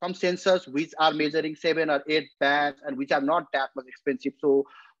some sensors which are measuring 7 or 8 bands and which are not that much expensive. So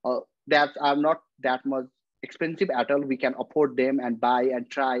that are not that much expensive at all. We can afford them and buy and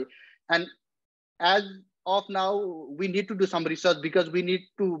try. And as of now, we need to do some research because we need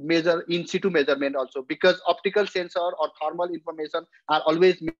to measure in situ measurement also, because optical sensor or thermal information are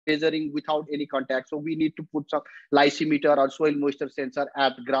always measuring without any contact. So we need to put some lysimeter or soil moisture sensor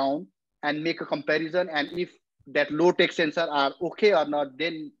at ground and make a comparison. And if that low tech sensor are okay or not,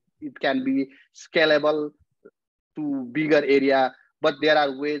 then it can be scalable to bigger area. But there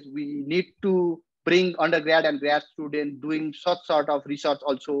are ways we need to bring undergrad and grad students doing such sort of research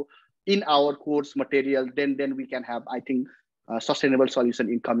also in our course material. Then we can have, I think, a sustainable solution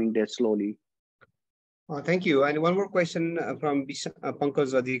in coming days slowly. Thank you. And one more question from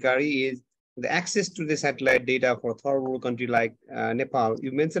Pankaj Adhikari is the access to the satellite data for third world country like Nepal.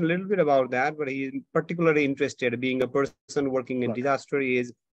 You mentioned a little bit about that, but he is particularly interested, being a person working in disaster,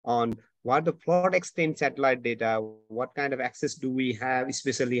 is on what the flood extent satellite data, what kind of access do we have,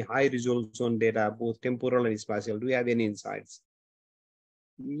 especially high resolution data, both temporal and spatial. Do you have any insights?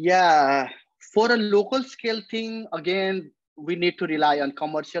 Yeah, for a local scale thing, again, we need to rely on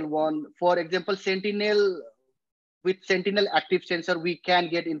commercial one. For example, Sentinel, with Sentinel active sensor, we can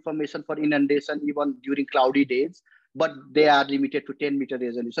get information for inundation even during cloudy days, but they are limited to 10 meter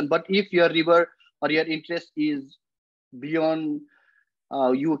resolution. But if your river or your interest is beyond,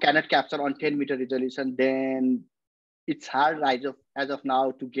 you cannot capture on 10 meter resolution, then it's hard as of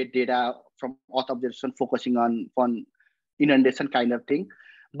now to get data from Earth observation focusing on inundation kind of thing.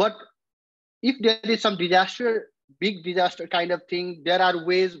 But if there is some disaster, big disaster kind of thing, there are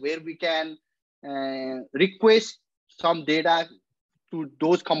ways where we can request some data to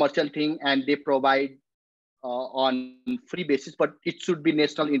those commercial things, and they provide on free basis, but it should be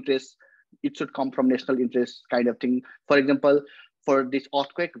national interest. It should come from national interest kind of thing. For example, for this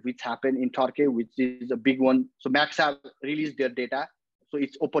earthquake which happened in Turkey, which is a big one, so Maxar released their data, so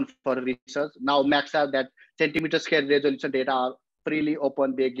it's open for research. Now Maxar, that centimeter scale resolution data are freely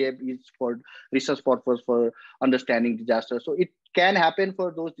open. They gave is for research purpose for understanding disaster. So it can happen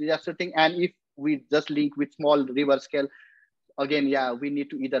for those disaster thing. And if we just link with small river scale, again, yeah, we need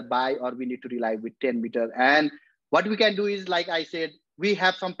to either buy or we need to rely with 10 meter. And what we can do is, like I said, we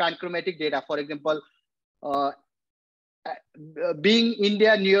have some panchromatic data. For example, being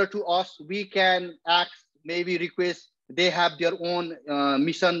India near to us, we can ask, maybe request, they have their own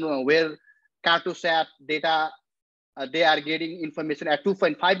mission where Cartosat data, they are getting information at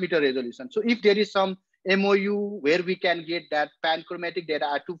 2.5 meter resolution. So if there is some MOU where we can get that panchromatic data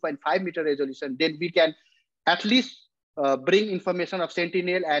at 2.5 meter resolution, then we can at least bring information of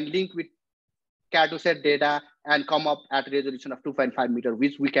Sentinel and link with Cartosat data and come up at resolution of 2.5 meter,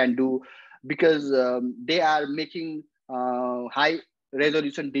 which we can do because they are making high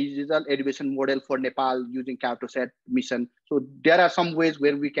resolution digital elevation model for Nepal using Cartosat mission. So there are some ways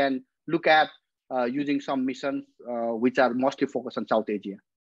where we can look at using some missions which are mostly focused on South Asia.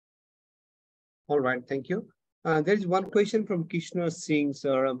 All right, thank you. There is one question from Krishna Singh,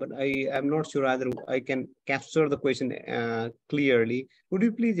 sir, but I am not sure either I can capture the question clearly. Would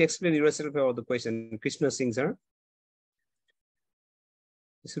you please explain yourself about the question, Krishna Singh, sir?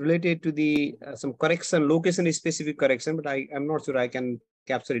 It's related to the some correction, location specific correction, but I am not sure I can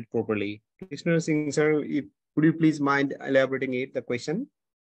capture it properly. Krishna Singh, sir, would you please mind elaborating it, the question?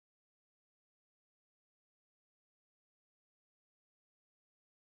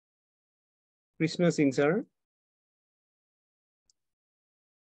 Krishna Singh, sir.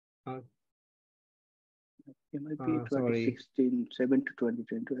 Sorry. 2016, 7 to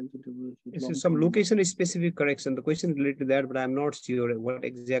 2020. This is some location specific correction. The question related to that, but I'm not sure what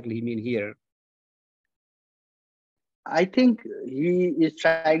exactly he mean here. I think he is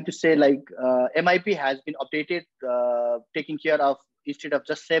trying to say like MIP has been updated, taking care of, instead of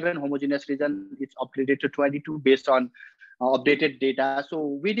just 7 homogeneous regions, it's upgraded to 22 based on updated data.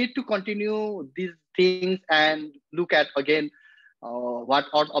 So we need to continue these things and look at again what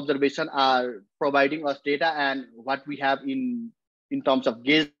our observations are providing us data and what we have in terms of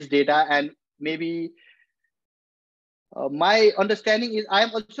gaze data. And maybe my understanding is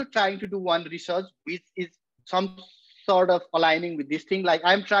I'm also trying to do one research which is some sort of aligning with this thing. Like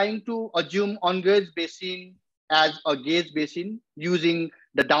I'm trying to assume on-gaze basin as a gaze basin using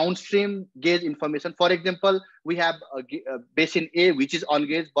the downstream gaze information. For example, we have a basin A, which is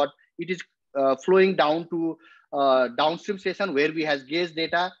on-gaze, but it is flowing down to downstream station where we have gaze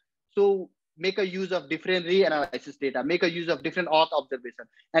data. So make a use of different reanalysis data, make a use of different auth observation,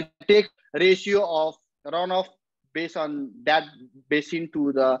 and take ratio of runoff based on that basin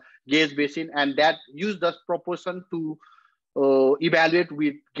to the gaze basin, and that use the proportion to evaluate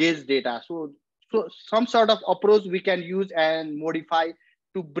with gaze data. So some sort of approach we can use and modify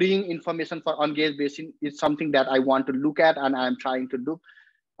to bring information for on-gaze basin is something that I want to look at, and I'm trying to look.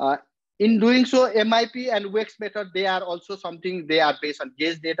 In doing so, MIP and WEX method, they are also something, they are based on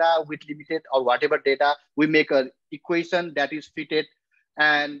gaze data with limited or whatever data. We make an equation that is fitted,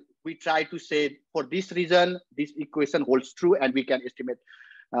 and we try to say for this reason, this equation holds true, and we can estimate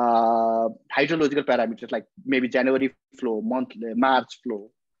hydrological parameters like maybe January flow, monthly, March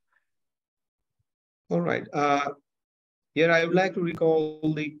flow. All right. Here I would like to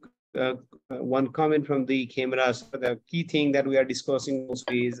recall the one comment from the cameras. The key thing that we are discussing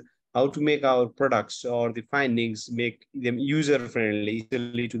is how to make our products or the findings, make them user-friendly,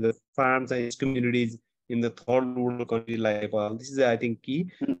 easily to the farms and communities in the third world country like Nepal. This is, I think, key.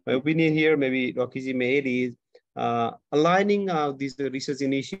 My opinion here, maybe Rockyji made is aligning these research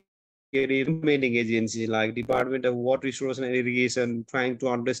initiatives, implementing agencies like Department of Water Resources and Irrigation, trying to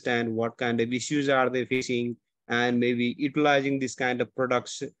understand what kind of issues are they facing, and maybe utilizing this kind of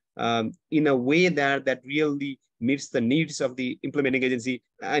products in a way that really meets the needs of the implementing agency,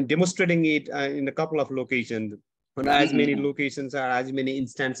 and demonstrating it in a couple of locations. On as many locations or as many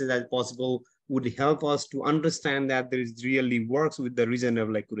instances as possible would help us to understand that there is really works with the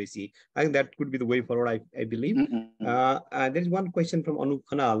reasonable accuracy. I think that could be the way forward, I believe. There is one question from Anup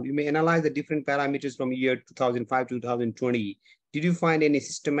Khanal. You may analyze the different parameters from year 2005 to 2020. Did you find any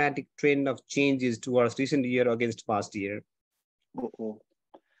systematic trend of changes towards recent year against past year?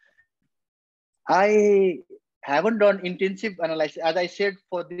 I haven't done intensive analysis. As I said,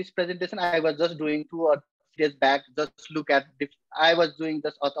 for this presentation, I was just doing 2 or 3 days back, just look at, I was doing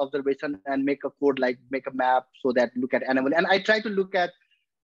this observation and make a code, like make a map so that look at anomaly. And I try to look at,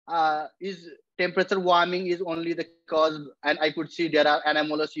 is temperature warming is only the cause, and I could see there are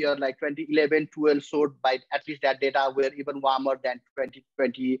anomalies here like 2011, 12 showed by at least that data were even warmer than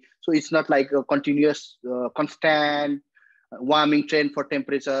 2020. So it's not like a continuous, constant warming trend for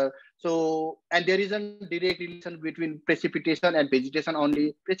temperature. So, and there is a direct relation between precipitation and vegetation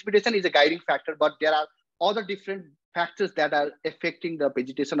only. Precipitation is a guiding factor, but there are other different factors that are affecting the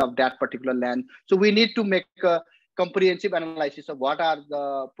vegetation of that particular land. So we need to make a comprehensive analysis of what are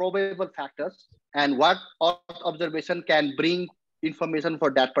the probable factors and what Earth observation can bring information for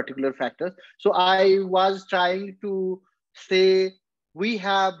that particular factor. So I was trying to say we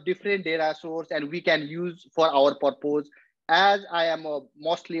have different data source and we can use for our purpose. As I am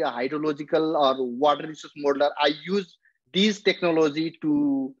mostly a hydrological or water resource modeler, I use these technology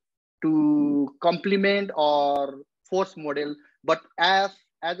to complement or force model. But as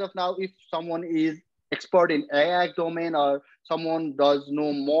of now, if someone is expert in AI domain or someone does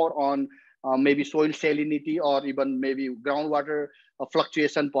know more on maybe soil salinity or even maybe groundwater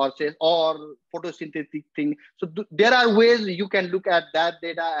fluctuation process or photosynthetic thing. So there are ways you can look at that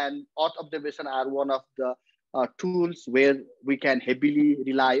data, and Earth observation are one of the tools where we can heavily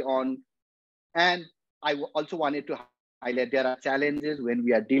rely on. And I also wanted to highlight there are challenges when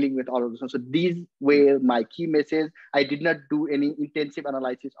we are dealing with all of this. So these were my key message. I did not do any intensive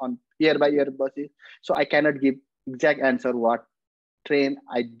analysis on year by year basis, so I cannot give exact answer what trend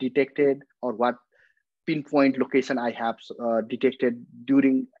I detected or what pinpoint location I have detected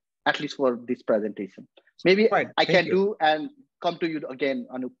during, at least for this presentation. Maybe I can do and come to you again,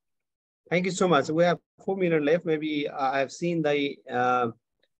 Anup. Thank you so much. We have 4 minutes left. Maybe I have seen the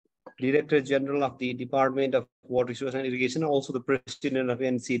Director General of the Department of Water Resources and Irrigation, also the President of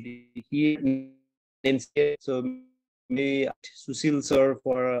NENCID here. So may Susil sir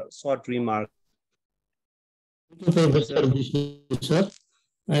for a short remark. Thank you, Professor Vishnu sir,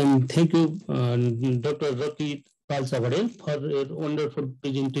 and thank you, Dr. Rocky Talchabhadel, for your wonderful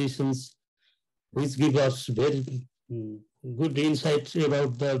presentations, which give us very good insights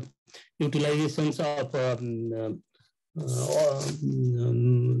about the utilizations of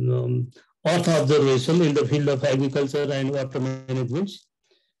Earth observation in the field of agriculture and water management.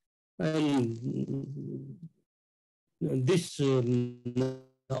 And this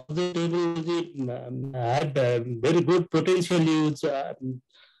technology had very good potential use for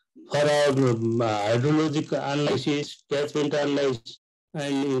our hydrologic analysis, catchment analysis,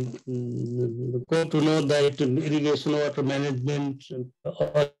 and got to know that irrigation, water management,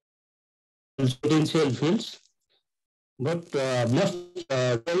 potential fields. But most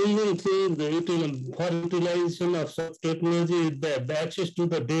challenging thing for utilization of such technology is the access to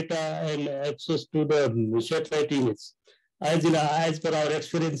the data and access to the satellite image. As per our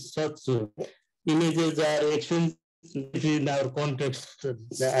experience, such images are expensive in our context,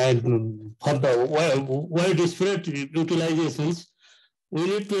 and for the widespread utilizations, we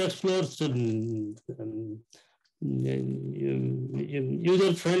need to explore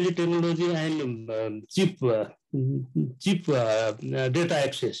user-friendly technology and cheap data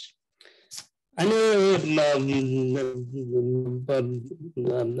access. I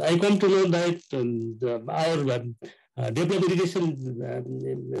come to know that our developed irrigation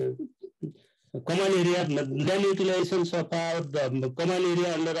common area, land utilizations of our common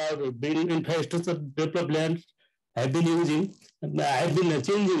area under our infrastructure developed land have been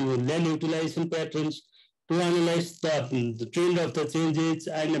changing land utilization patterns to analyze the trend of the changes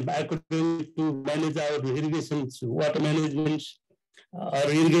and according to manage our irrigation water management or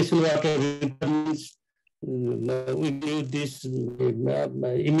irrigation water requirements. We do this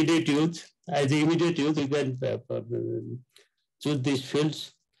immediate use. As immediate use, we can choose these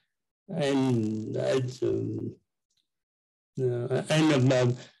fields and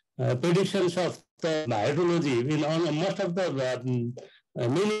predictions of the hydrology. In most of the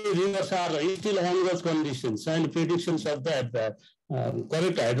many rivers are still onwards conditions, and predictions of the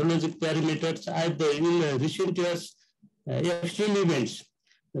correct hydrologic parameters in recent years, extreme events.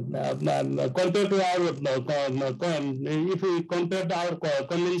 Compared to our, if we compare our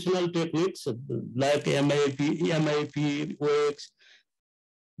conventional techniques like MIP, OX,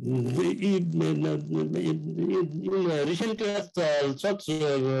 in recent years, such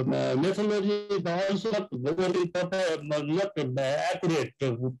methodology is also not accurate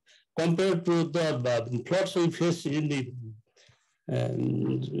compared to the floods we face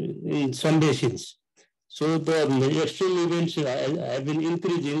in some basins. So the extreme events have been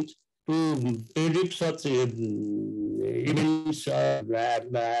increasing to predict such events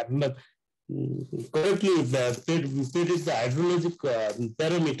correctly predict the hydrologic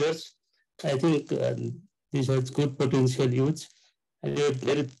parameters. I think this has good potential use. And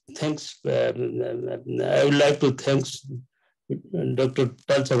very thanks. I would like to thank Dr.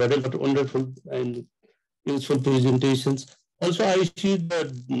 Talchabhadel for wonderful and useful presentations. Also, I see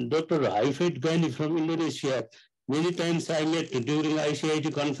that Dr. Haifat Gani from Indonesia. Many times I met during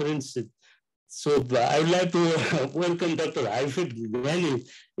ICIT conference. So I would like to welcome Dr. Hafid Ghani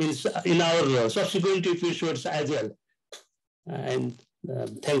in our subsequent episodes as well. And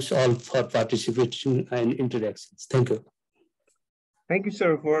thanks all for participation and introductions. Thank you. Thank you,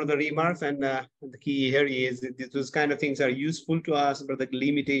 sir, for the remarks. And the key here is those kind of things are useful to us, but the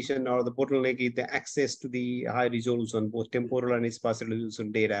limitation or the bottleneck is the access to the high resolution, both temporal and spatial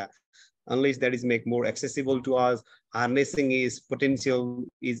resolution data. Unless that is make more accessible to us, harnessing is potential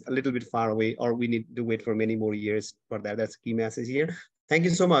is a little bit far away, or we need to wait for many more years for that. That's the key message here. Thank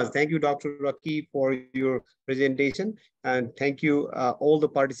you so much. Thank you, Dr. Rocky, for your presentation. And thank you all the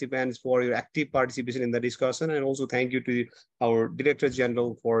participants for your active participation in the discussion. And also thank you to our Director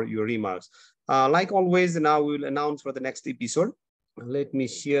General for your remarks. Like always, now we will announce for the next episode. Let me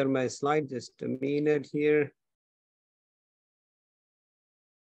share my slide, just a minute here.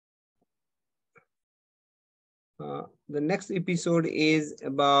 The next episode is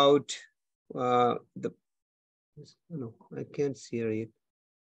about no, I can't see it.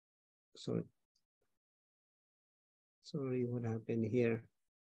 Sorry, what happened here?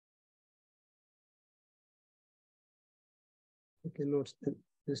 I cannot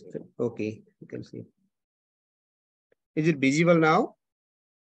just, okay, you can see. Is it visible now?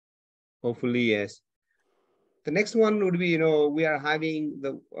 Hopefully, yes. The next one would be, we are having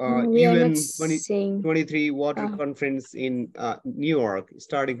the UN 2023 Water Conference in New York,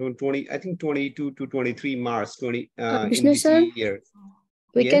 starting from 22 to 23 March in this year.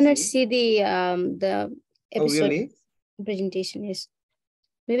 We cannot see the episode really? presentation. Yes,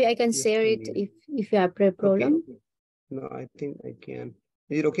 maybe I can share it if you have a problem. Okay. No, I think I can.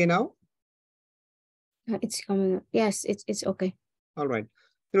 Is it okay now? It's coming up. Yes, it's okay. All right.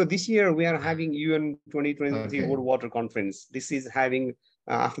 This year we are having UN 2023 World Water Conference. This is having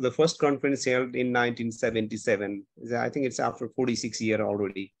after the first conference held in 1977. I think it's after 46 years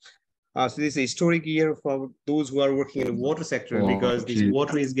already. So this is a historic year for those who are working in the water sector, because this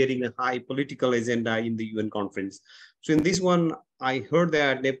water is getting a high political agenda in the UN conference. So in this one, I heard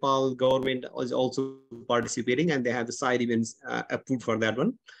that Nepal government is also participating, and they have the side events approved for that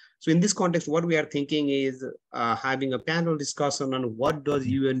one. So in this context, what we are thinking is having a panel discussion on what does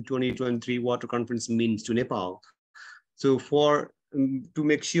UN 2023 Water Conference means to Nepal. So to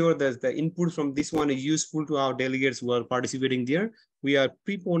make sure that the input from this one is useful to our delegates who are participating there, we are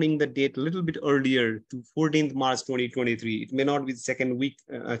preponing the date a little bit earlier to 14th March 2023. It may not be the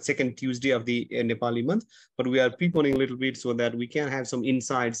second Tuesday of the Nepali month, but we are preponing a little bit so that we can have some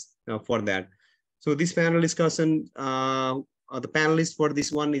insights for that. So this panel discussion, the panelists for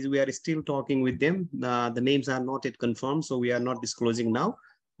this one is we are still talking with them. The names are not yet confirmed, so we are not disclosing now,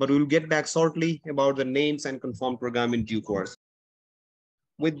 but we'll get back shortly about the names and confirmed program in due course.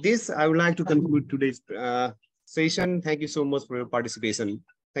 With this, I would like to conclude today's session. Thank you so much for your participation.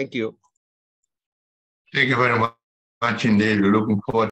 Thank you. Thank you very much indeed. We're looking forward